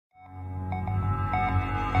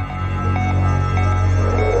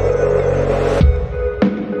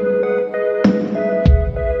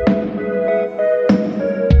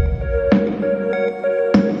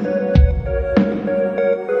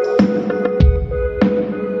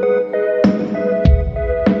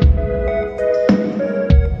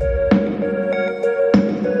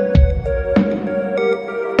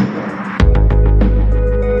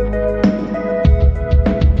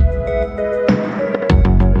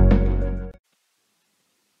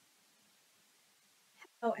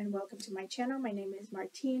and welcome to my channel. My name is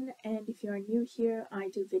Martine, and if you are new here, I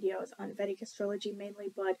do videos on Vedic astrology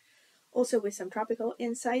mainly, but also with some tropical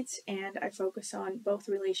insights, and I focus on both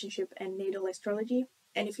relationship and natal astrology.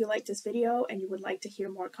 And if you like this video and you would like to hear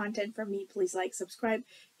more content from me, please like, subscribe,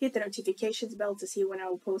 hit the notifications bell to see when I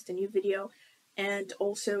will post a new video. And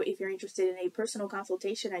also, if you're interested in a personal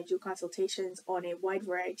consultation, I do consultations on a wide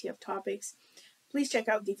variety of topics. Please check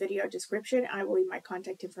out the video description. I will leave my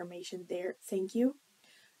contact information there. Thank you.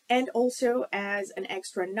 And also, as an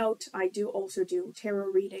extra note, I do also do tarot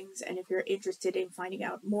readings. And if you're interested in finding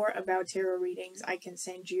out more about tarot readings, I can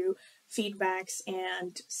send you feedbacks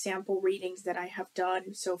and sample readings that I have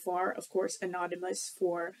done so far. Of course, anonymous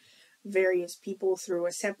for various people through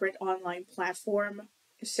a separate online platform.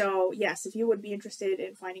 So yes, if you would be interested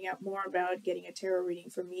in finding out more about getting a tarot reading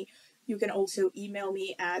from me, you can also email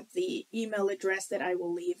me at the email address that I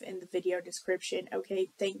will leave in the video description. Okay,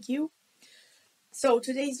 thank you. So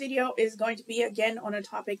today's video is going to be again on a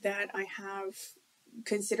topic that I have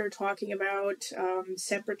considered talking about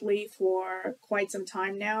separately for quite some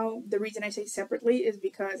time now. The reason I say separately is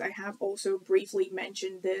because I have also briefly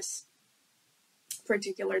mentioned this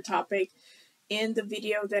particular topic in the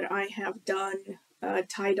video that I have done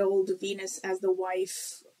titled Venus as the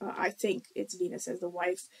Wife. I think it's Venus as the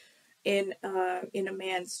Wife in a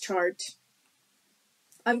man's chart.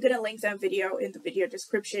 I'm going to link that video in the video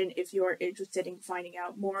description if you're interested in finding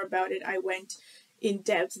out more about it. I went in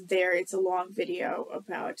depth there. It's a long video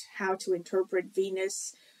about how to interpret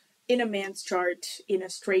Venus in a man's chart, in a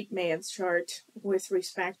straight man's chart, with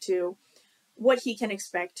respect to what he can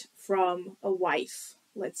expect from a wife,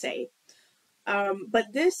 let's say.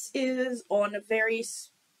 But this is on a very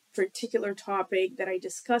particular topic that I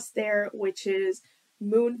discussed there, which is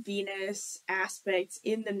Moon-Venus aspects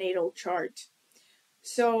in the natal chart.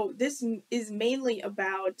 So this is mainly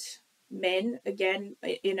about men, again,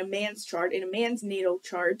 in a man's chart, in a man's natal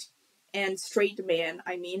chart, and straight man,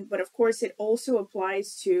 I mean. But of course, it also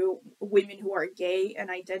applies to women who are gay and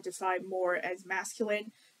identify more as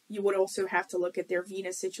masculine. You would also have to look at their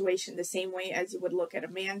Venus situation the same way as you would look at a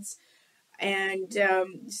man's. And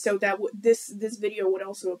so that this video would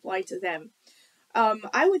also apply to them.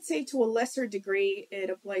 I would say to a lesser degree it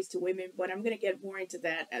applies to women, but I'm going to get more into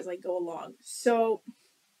that as I go along. So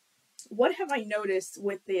what have I noticed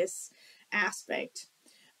with this aspect?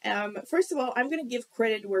 First of all, I'm going to give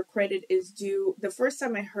credit where credit is due. The first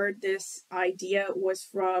time I heard this idea was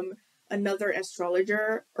from another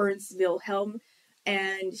astrologer, Ernst Wilhelm,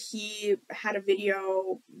 and he had a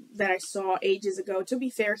video that I saw ages ago. To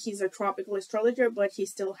be fair, he's a tropical astrologer, but he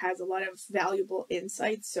still has a lot of valuable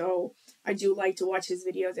insights, so I do like to watch his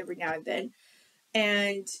videos every now and then.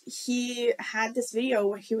 And he had this video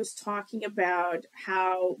where he was talking about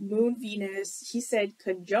how Moon-Venus, he said,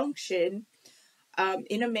 conjunction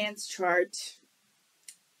in a man's chart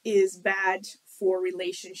is bad for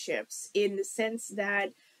relationships, in the sense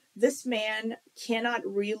that this man cannot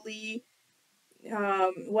really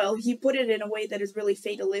well, he put it in a way that is really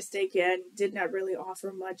fatalistic and did not really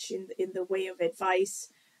offer much in the way of advice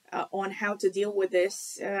on how to deal with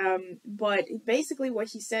this. But basically what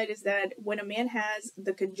he said is that when a man has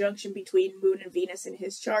the conjunction between Moon and Venus in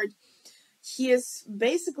his chart, he is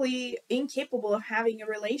basically incapable of having a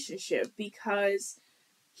relationship, because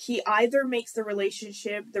he either makes the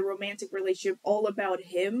relationship, the romantic relationship, all about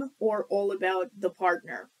him or all about the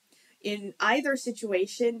partner. In either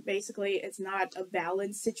situation, basically, it's not a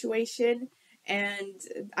balanced situation. And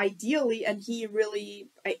ideally, and he really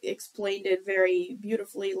explained it very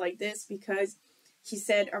beautifully like this, because he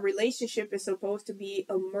said a relationship is supposed to be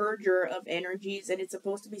a merger of energies, and it's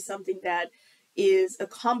supposed to be something that is a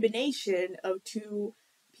combination of two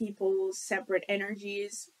people's separate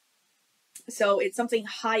energies. So it's something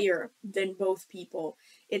higher than both people.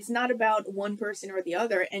 It's not about one person or the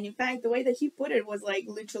other. And in fact, the way that he put it was like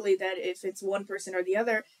literally that if it's one person or the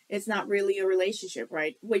other, it's not really a relationship,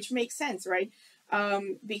 right? Which makes sense, right?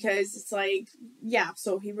 Because it's like, yeah,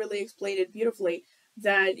 so he really explained it beautifully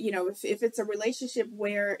that, you know, if it's a relationship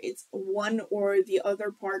where it's one or the other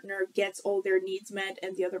partner gets all their needs met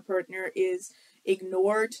and the other partner is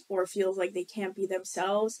ignored or feels like they can't be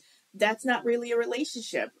themselves, that's not really a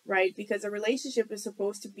relationship, right? Because a relationship is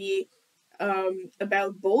supposed to be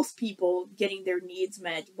about both people getting their needs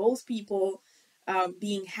met, both people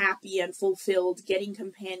being happy and fulfilled, getting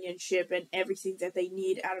companionship and everything that they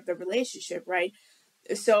need out of the relationship, right?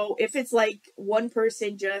 So if it's like one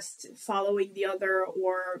person just following the other,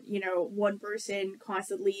 or, you know, one person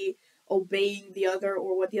constantly obeying the other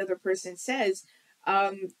or what the other person says,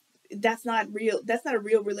 that's not real. That's not a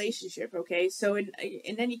real relationship. Okay. So in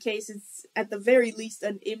any case, it's at the very least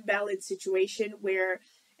an imbalanced situation where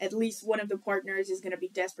at least one of the partners is going to be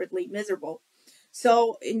desperately miserable.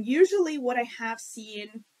 So, and usually what I have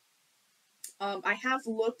seen, I have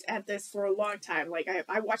looked at this for a long time. Like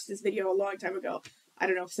I watched this video a long time ago. I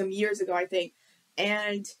don't know, some years ago, I think.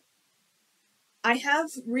 And I have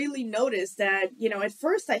really noticed that, at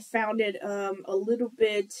first I found it a little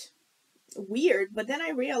bit weird, but then I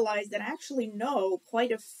realized that I actually know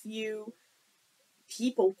quite a few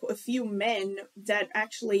people, a few men that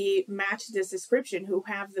actually match this description who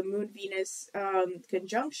have the Moon Venus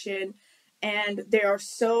conjunction, and they are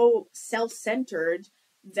so self-centered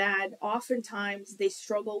that oftentimes they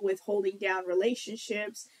struggle with holding down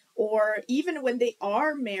relationships, or even when they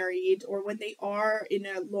are married or when they are in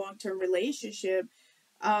a long-term relationship,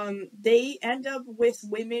 they end up with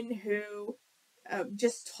women who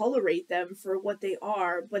just tolerate them for what they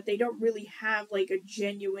are, but they don't really have like a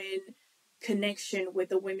genuine connection with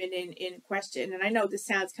the women in question. And I know this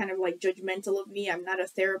sounds kind of like judgmental of me. I'm not a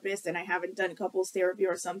therapist and I haven't done couples therapy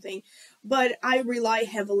or something, but I rely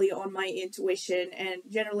heavily on my intuition, and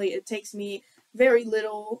generally it takes me very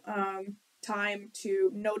little time to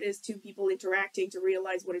notice two people interacting to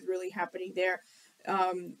realize what is really happening there,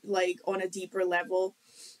 like on a deeper level.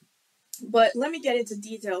 But let me get into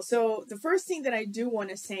detail. So the first thing that I do want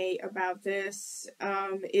to say about this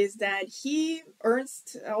is that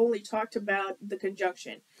Ernst only talked about the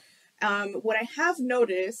conjunction. What I have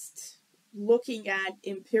noticed looking at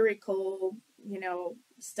empirical,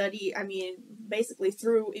 study, basically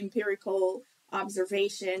through empirical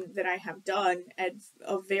observation that I have done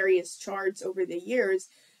of various charts over the years,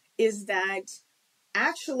 is that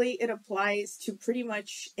actually it applies to pretty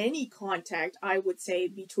much any contact, I would say,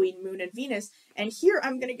 between Moon and Venus. And here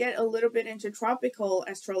I'm going to get a little bit into tropical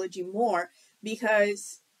astrology more,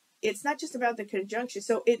 because it's not just about the conjunction.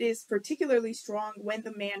 So it is particularly strong when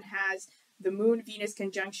the man has the Moon Venus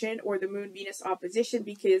conjunction or the Moon Venus opposition,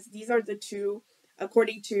 because these are the two,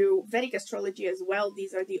 according to Vedic astrology as well,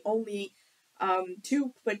 these are the only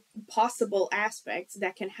two possible aspects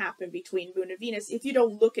that can happen between Moon and Venus. If you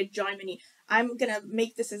don't look at Gemini, I'm gonna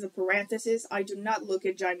make this as a parenthesis. I do not look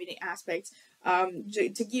at Gemini aspects.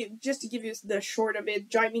 To give you the short of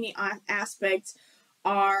it, Gemini aspects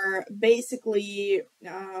are basically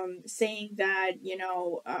saying that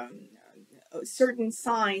certain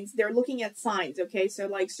signs. They're looking at signs. Okay, so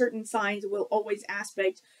like certain signs will always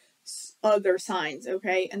aspect other signs,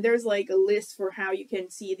 okay? And there's like a list for how you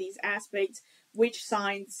can see these aspects, which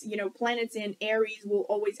signs, planets in Aries will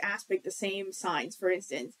always aspect the same signs, for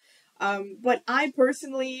instance. But I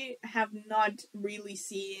personally have not really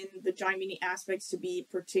seen the Gemini aspects to be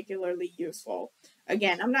particularly useful.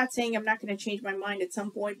 Again, I'm not saying I'm not going to change my mind at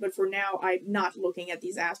some point, but for now, I'm not looking at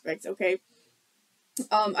these aspects, okay?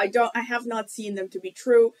 I have not seen them to be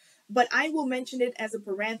true, but I will mention it as a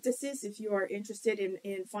parenthesis. If you are interested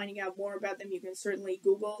in finding out more about them, you can certainly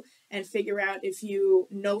Google and figure out if you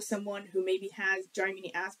know someone who maybe has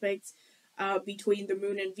Gemini aspects between the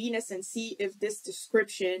Moon and Venus, and see if this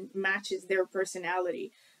description matches their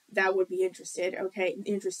personality. That would be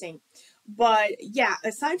interesting. But yeah,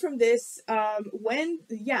 aside from this,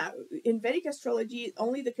 in Vedic astrology,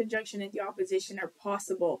 only the conjunction and the opposition are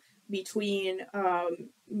possible between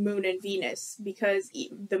Moon and Venus, because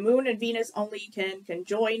the Moon and Venus only can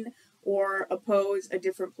conjoin or oppose a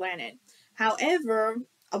different planet. However,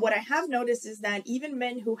 what I have noticed is that even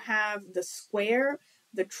men who have the square,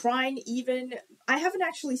 the trine, even, I haven't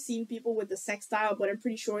actually seen people with the sextile, but I'm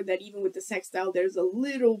pretty sure that even with the sextile, there's a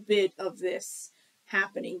little bit of this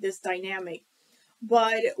happening, this dynamic.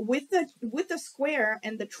 But with the square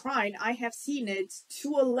and the trine, I have seen it to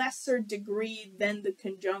a lesser degree than the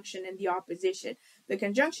conjunction and the opposition. The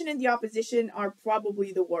conjunction and the opposition are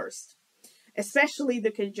probably the worst, especially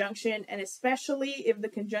the conjunction, and especially if the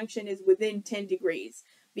conjunction is within 10 degrees.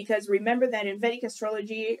 Because remember that in Vedic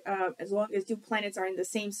astrology, as long as two planets are in the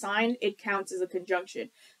same sign, it counts as a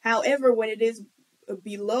conjunction. However, when it is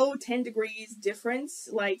below 10 degrees difference,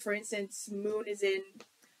 like for instance, Moon is in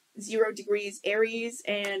 0 degrees Aries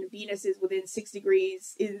and Venus is within 6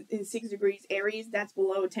 degrees, in 6 degrees Aries, that's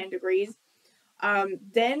below 10 degrees,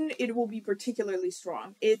 then it will be particularly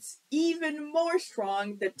strong. It's even more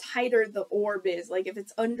strong the tighter the orb is. Like if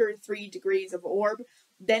it's under 3 degrees of orb,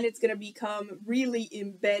 then it's going to become really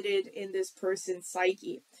embedded in this person's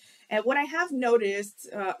psyche. And what I have noticed,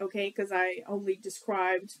 because I only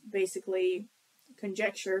described basically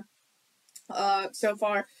conjecture so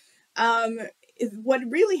far, what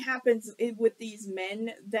really happens with these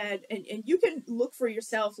men that, and you can look for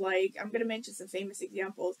yourself, like I'm going to mention some famous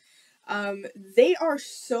examples, they are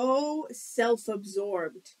so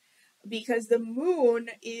self-absorbed because the Moon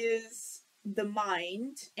is the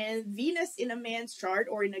mind, and Venus in a man's chart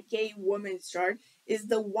or in a gay woman's chart is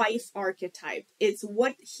the wife archetype. It's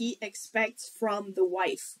what he expects from the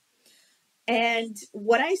wife. And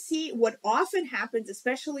what I see, what often happens,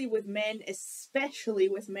 especially with men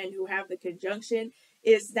who have the conjunction,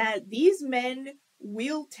 is that these men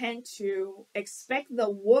will tend to expect the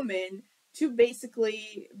woman to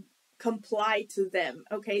basically comply to them.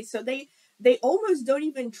 Okay, so they almost don't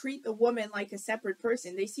even treat the woman like a separate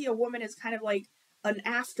person. They see a woman as kind of like an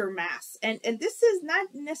aftermath, and this is not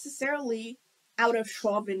necessarily out of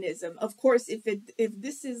chauvinism. Of course, if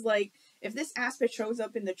this aspect shows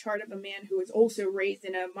up in the chart of a man who is also raised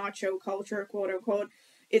in a macho culture, quote unquote,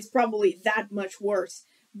 it's probably that much worse.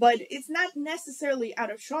 But it's not necessarily out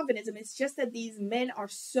of chauvinism. It's just that these men are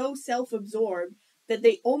so self-absorbed that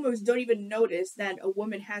they almost don't even notice that a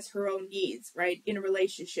woman has her own needs, right, in a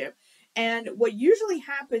relationship. And what usually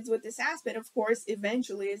happens with this aspect, of course,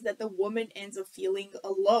 eventually is that the woman ends up feeling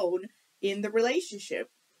alone in the relationship,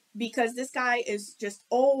 because this guy is just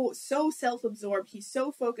so self-absorbed. He's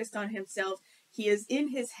so focused on himself. He is in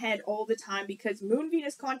his head all the time, because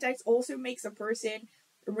Moon-Venus context also makes a person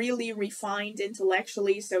really refined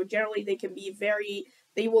intellectually. So generally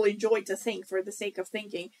they will enjoy to think for the sake of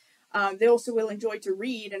thinking. They also will enjoy to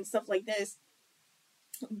read and stuff like this.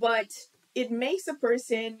 But it makes a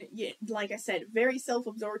person, like I said, very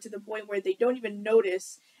self-absorbed to the point where they don't even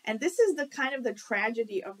notice. And this is the kind of the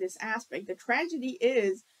tragedy of this aspect. The tragedy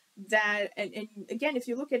is that, and again, if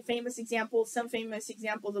you look at some famous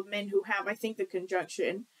examples of men who have, I think, the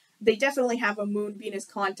conjunction, they definitely have a Moon-Venus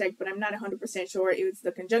contact, but I'm not 100% sure it was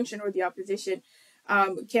the conjunction or the opposition.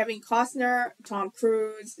 Kevin Costner, Tom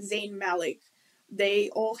Cruise, Zayn Malik. They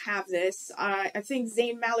all have this. I think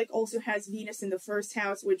Zayn Malik also has Venus in the first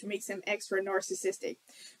house, which makes him extra narcissistic.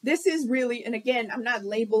 This is really, and again, I'm not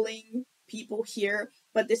labeling people here,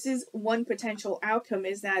 but this is one potential outcome,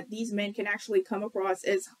 is that these men can actually come across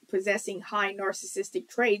as possessing high narcissistic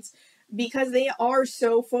traits because they are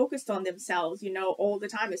so focused on themselves, all the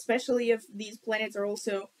time, especially if these planets are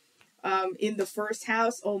also in the first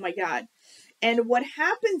house. Oh my God. And what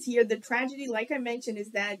happens here, the tragedy, like I mentioned,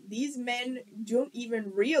 is that these men don't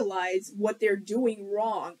even realize what they're doing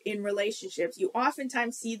wrong in relationships. You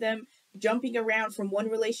oftentimes see them jumping around from one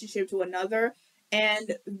relationship to another,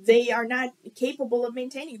 and they are not capable of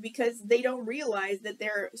maintaining because they don't realize that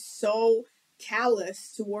they're so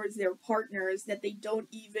callous towards their partners that they don't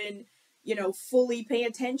even, fully pay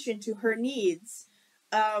attention to her needs,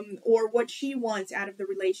 or what she wants out of the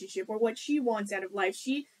relationship, or what she wants out of life.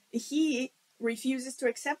 He refuses to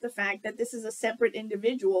accept the fact that this is a separate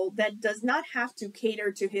individual that does not have to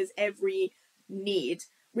cater to his every need,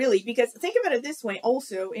 really. Because think about it this way,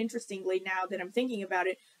 also, interestingly, now that I'm thinking about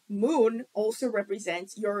it, Moon also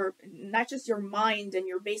represents not just your mind and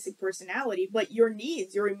your basic personality, but your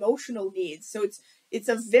needs, your emotional needs. So it's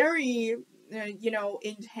a very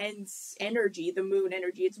intense energy, the Moon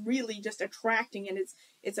energy. It's really just attracting, and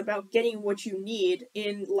it's about getting what you need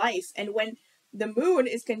in life. And when the Moon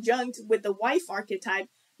is conjunct with the wife archetype,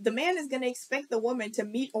 the man is going to expect the woman to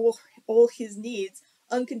meet all his needs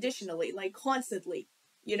unconditionally, like constantly,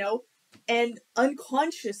 and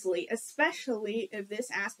unconsciously, especially if this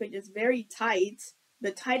aspect is very tight.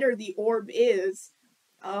 The tighter the orb is,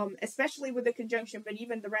 especially with the conjunction, but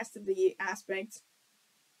even the rest of the aspects,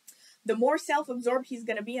 the more self-absorbed he's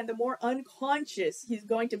going to be and the more unconscious he's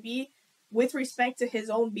going to be with respect to his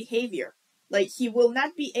own behavior. Like, he will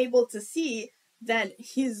not be able to see that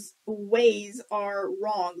his ways are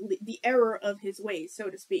wrong, the error of his ways, so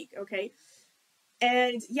to speak, okay?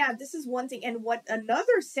 And yeah, this is one thing. And what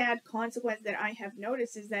another sad consequence that I have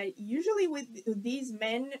noticed is that usually with these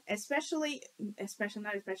men,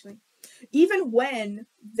 even when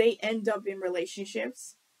they end up in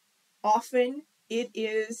relationships, often it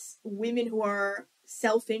is women who are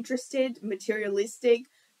self-interested, materialistic.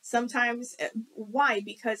 Sometimes, why?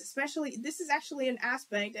 Because especially, this is actually an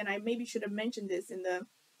aspect, and I maybe should have mentioned this in the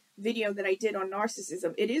video that I did on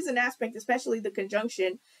narcissism. It is an aspect, especially the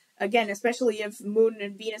conjunction, again, especially if Moon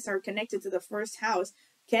and Venus are connected to the first house,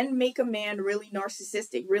 can make a man really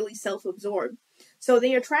narcissistic, really self-absorbed. So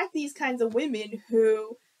they attract these kinds of women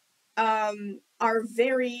who are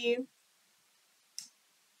very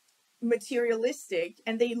materialistic,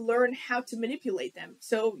 and they learn how to manipulate them.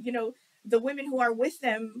 So, the women who are with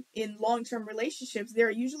them in long-term relationships,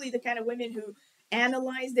 they're usually the kind of women who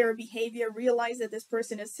analyze their behavior, realize that this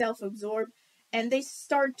person is self-absorbed, and they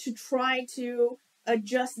start to try to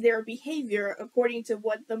adjust their behavior according to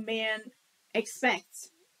what the man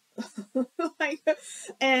expects. like,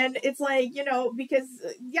 and it's like, you know, because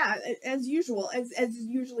yeah, as usual, as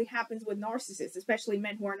usually happens with narcissists, especially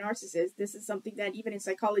men who are narcissists, this is something that even in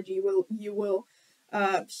psychology you will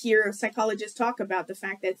hear psychologists talk about, the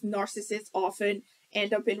fact that narcissists often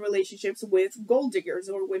end up in relationships with gold diggers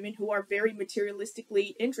or women who are very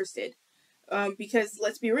materialistically interested. Because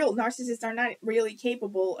let's be real, narcissists are not really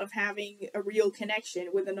capable of having a real connection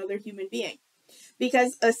with another human being.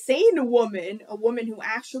 Because a sane woman, a woman who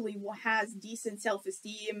actually has decent self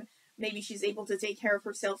esteem, maybe she's able to take care of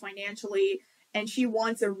herself financially, and she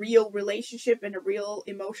wants a real relationship and a real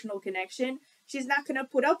emotional connection, she's not going to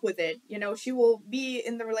put up with it. You know, she will be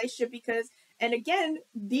in the relationship because, and again,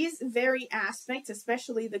 these very aspects,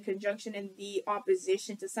 especially the conjunction and the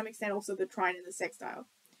opposition, to some extent also the trine and the sextile,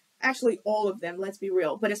 actually all of them, let's be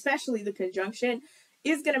real, but especially the conjunction,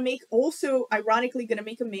 is going to make, also ironically going to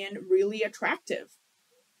make a man really attractive,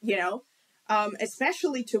 you know,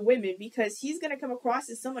 especially to women, because he's going to come across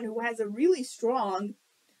as someone who has a really strong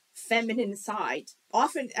feminine side.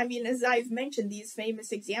 Often, I mean, as I've mentioned, these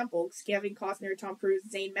famous examples, Kevin Costner, Tom Cruise,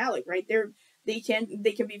 Zayn Malik, right? They can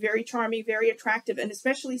be very charming, very attractive, and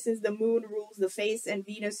especially since the moon rules the face and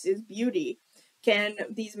Venus is beauty, can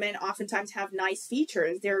these men oftentimes have nice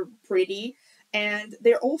features. They're pretty, and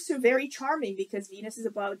they're also very charming because Venus is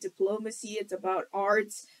about diplomacy, it's about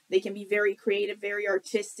arts. They can be very creative, very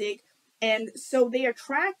artistic, and so they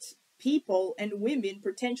attract people and women,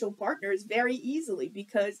 potential partners, very easily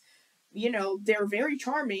because, you know, they're very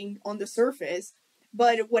charming on the surface.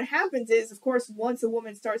 But what happens is, of course, once a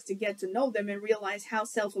woman starts to get to know them and realize how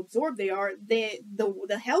self-absorbed they are,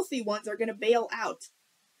 the healthy ones are going to bail out.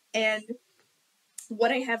 And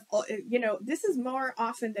what I have, you know, this is more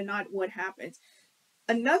often than not what happens.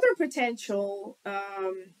 Another potential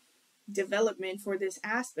development for this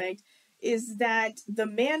aspect is that the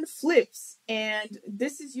man flips, and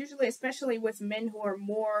this is usually, especially with men who are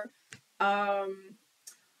more,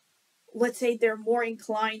 let's say, they're more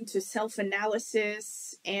inclined to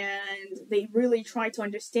self-analysis and they really try to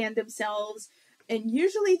understand themselves. And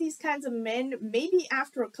usually these kinds of men, maybe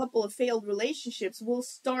after a couple of failed relationships, will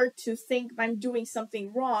start to think, I'm doing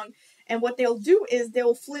something wrong. And what they'll do is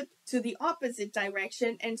they'll flip to the opposite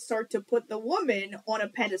direction and start to put the woman on a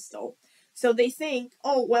pedestal. So they think,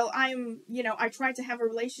 oh, well, I tried to have a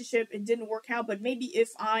relationship, it didn't work out, but maybe if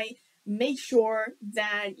I make sure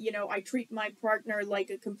that, you know, I treat my partner like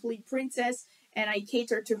a complete princess and I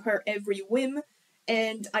cater to her every whim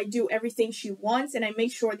and I do everything she wants and I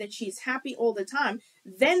make sure that she's happy all the time,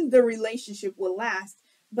 then the relationship will last.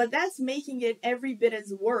 But that's making it every bit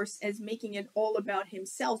as worse as making it all about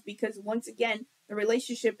himself, because once again, the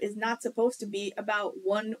relationship is not supposed to be about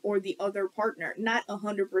one or the other partner, not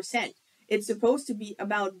 100%. It's supposed to be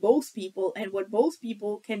about both people and what both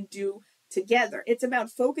people can do together. It's about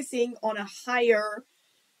focusing on a higher,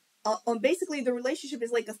 on basically the relationship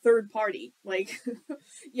is like a third party. Like,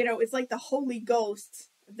 you know, it's like the Holy Ghost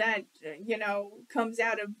that, you know, comes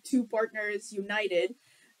out of two partners united.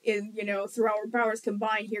 In, you know, through our powers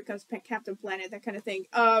combined, here comes Captain Planet, that kind of thing.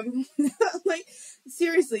 Like,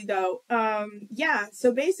 seriously though, yeah.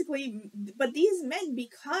 So basically, but these men,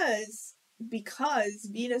 because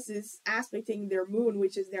Venus is aspecting their moon,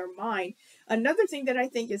 which is their mind. Another thing that I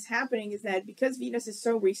think is happening is that because Venus is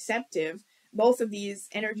so receptive, both of these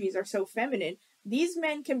energies are so feminine, these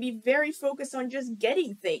men can be very focused on just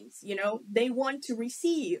getting things, you know, they want to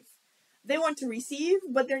receive. They want to receive,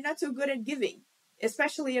 but they're not so good at giving,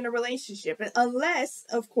 especially in a relationship. Unless,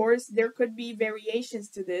 of course, there could be variations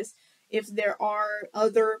to this if there are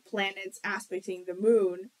other planets aspecting the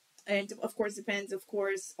moon. And of course, depends, of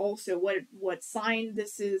course, also what sign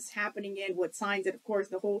this is happening in, what signs, and of course,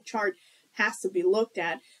 the whole chart has to be looked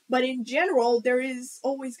at. But in general, there is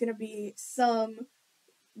always going to be some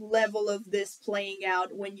level of this playing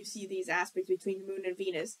out when you see these aspects between the moon and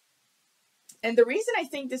Venus. And the reason I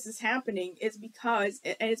think this is happening is because,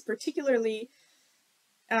 and it's particularly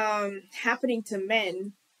happening to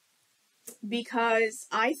men, because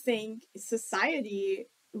I think society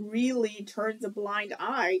really turns a blind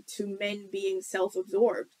eye to men being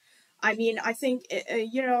self-absorbed. I mean, I think,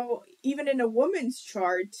 you know, even in a woman's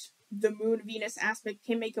chart, the moon Venus aspect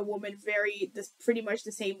can make a woman pretty much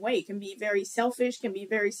the same way. It can be very selfish, can be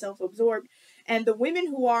very self-absorbed. And the women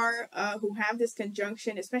who have this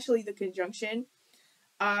conjunction, especially the conjunction,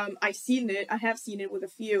 I have seen it with a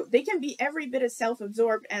few. They can be every bit as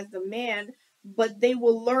self-absorbed as the man, but they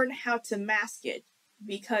will learn how to mask it,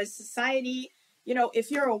 because society, you know, if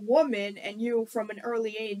you're a woman and you from an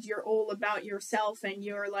early age, you're all about yourself and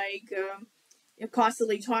you're like, you're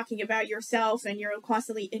constantly talking about yourself and you're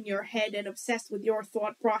constantly in your head and obsessed with your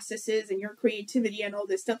thought processes and your creativity and all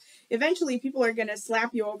this stuff, eventually people are going to slap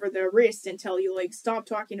you over the wrist and tell you, like, stop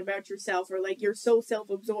talking about yourself, or like, you're so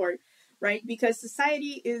self-absorbed, right? Because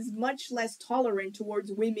society is much less tolerant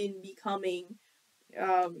towards women becoming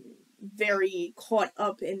very caught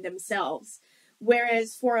up in themselves.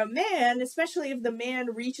 Whereas for a man, especially if the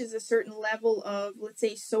man reaches a certain level of, let's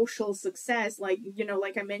say, social success, like, you know,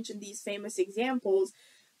 like I mentioned these famous examples,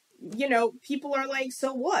 you know, people are like,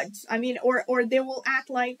 so what? I mean, or they will act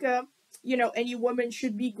like, you know, any woman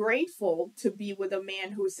should be grateful to be with a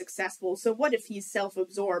man who's successful. So what if he's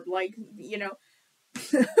self-absorbed? Like, you know,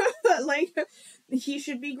 like, he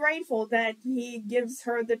should be grateful that he gives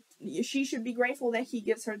her she should be grateful that he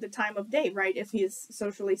gives her the time of day, right? If he is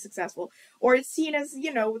socially successful. Or it's seen as,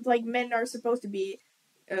 you know, like, men are supposed to be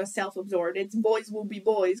self-absorbed. It's boys will be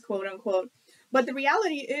boys, quote unquote. But the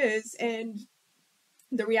reality is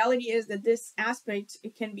that this aspect,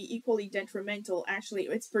 it can be equally detrimental. Actually,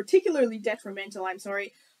 it's particularly detrimental, I'm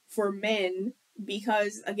sorry, for men,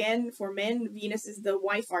 because again, for men, Venus is the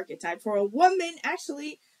wife archetype. For a woman,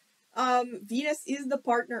 actually, Venus is the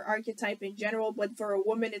partner archetype in general, but for a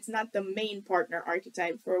woman, it's not the main partner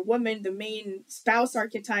archetype. For a woman, the main spouse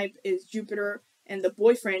archetype is Jupiter, and the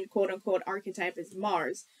boyfriend, quote unquote, archetype is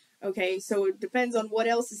Mars. Okay, so it depends on what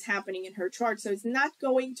else is happening in her chart. So it's not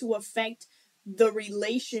going to affect the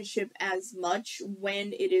relationship as much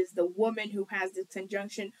when it is the woman who has this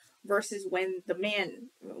conjunction versus when the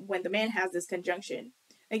man has this conjunction.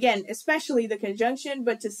 Again, especially the conjunction,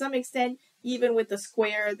 but to some extent, even with the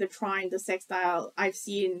square, the trine, the sextile, I've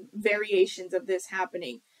seen variations of this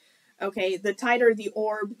happening. Okay, the tighter the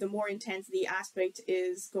orb, the more intense the aspect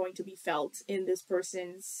is going to be felt in this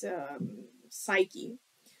person's psyche.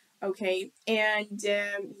 Okay, and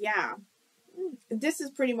yeah, this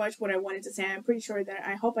is pretty much what I wanted to say. I'm pretty sure that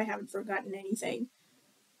I hope I haven't forgotten anything.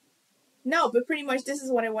 No, but pretty much this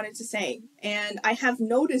is what I wanted to say. And I have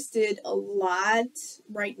noticed it a lot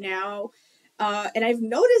right now. And I've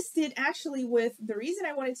noticed it actually with, the reason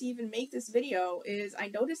I wanted to even make this video is I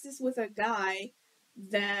noticed this with a guy,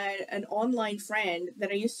 an online friend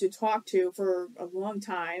that I used to talk to for a long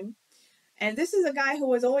time. And this is a guy who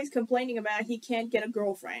was always complaining about he can't get a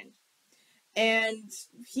girlfriend. And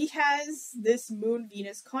he has this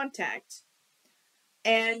Moon-Venus contact.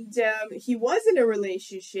 And he was in a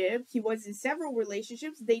relationship. He was in several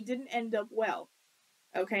relationships. They didn't end up well.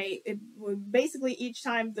 Okay, basically each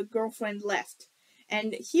time the girlfriend left.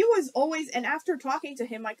 And he was always, and after talking to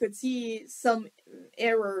him, I could see some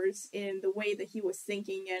errors in the way that he was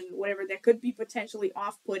thinking and whatever that could be potentially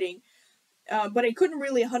off-putting. But I couldn't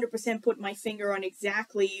really 100% put my finger on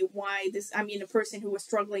exactly why this, I mean, a person who was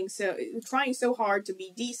trying so hard to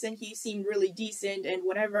be decent, he seemed really decent and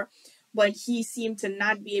whatever, but he seemed to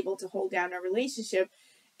not be able to hold down a relationship.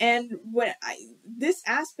 And this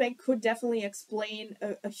aspect could definitely explain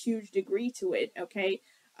a huge degree to it, okay?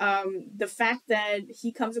 The fact that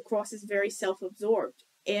he comes across as very self-absorbed.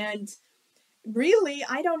 And really,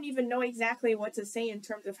 I don't even know exactly what to say in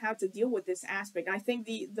terms of how to deal with this aspect. I think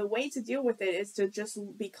the way to deal with it is to just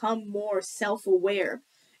become more self-aware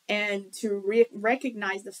and to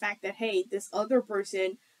recognize the fact that, hey, this other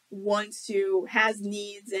person has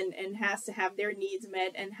needs and has to have their needs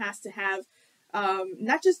met and has to have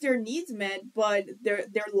not just their needs met, but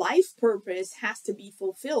their life purpose has to be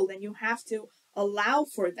fulfilled, and you have to allow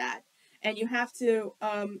for that. And you have to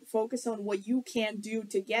focus on what you can do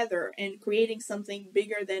together and creating something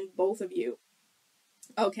bigger than both of you.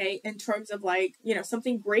 Okay, in terms of, like, you know,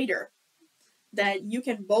 something greater that you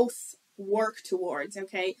can both work towards.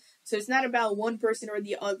 Okay, so it's not about one person or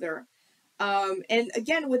the other. And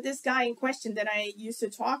again, with this guy in question that I used to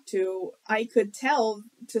talk to, I could tell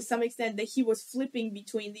to some extent that he was flipping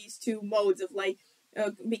between these two modes of, like,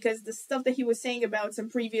 because the stuff that he was saying about some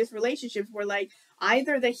previous relationships were like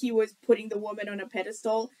either that he was putting the woman on a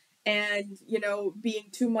pedestal and, you know, being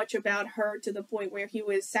too much about her to the point where he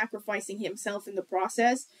was sacrificing himself in the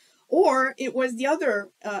process, or it was the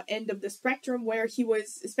other end of the spectrum where he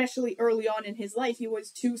was, especially early on in his life, he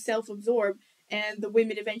was too self-absorbed and the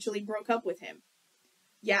women eventually broke up with him.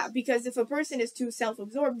 Yeah, because if a person is too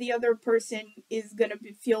self-absorbed, the other person is going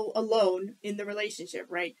to feel alone in the relationship,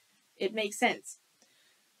 right? It makes sense.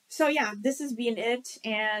 So yeah, this has been it,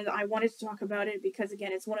 and I wanted to talk about it because,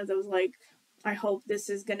 again, it's one of those, like, I hope this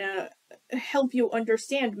is gonna help you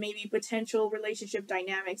understand maybe potential relationship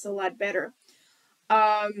dynamics a lot better.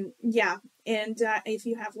 Yeah, and if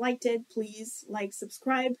you have liked it, please like,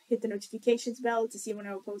 subscribe, hit the notifications bell to see when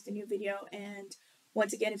I will post a new video, and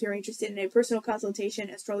once again, if you're interested in a personal consultation,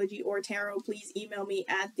 astrology, or tarot, please email me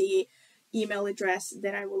at the email address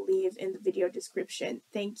that I will leave in the video description.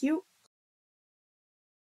 Thank you.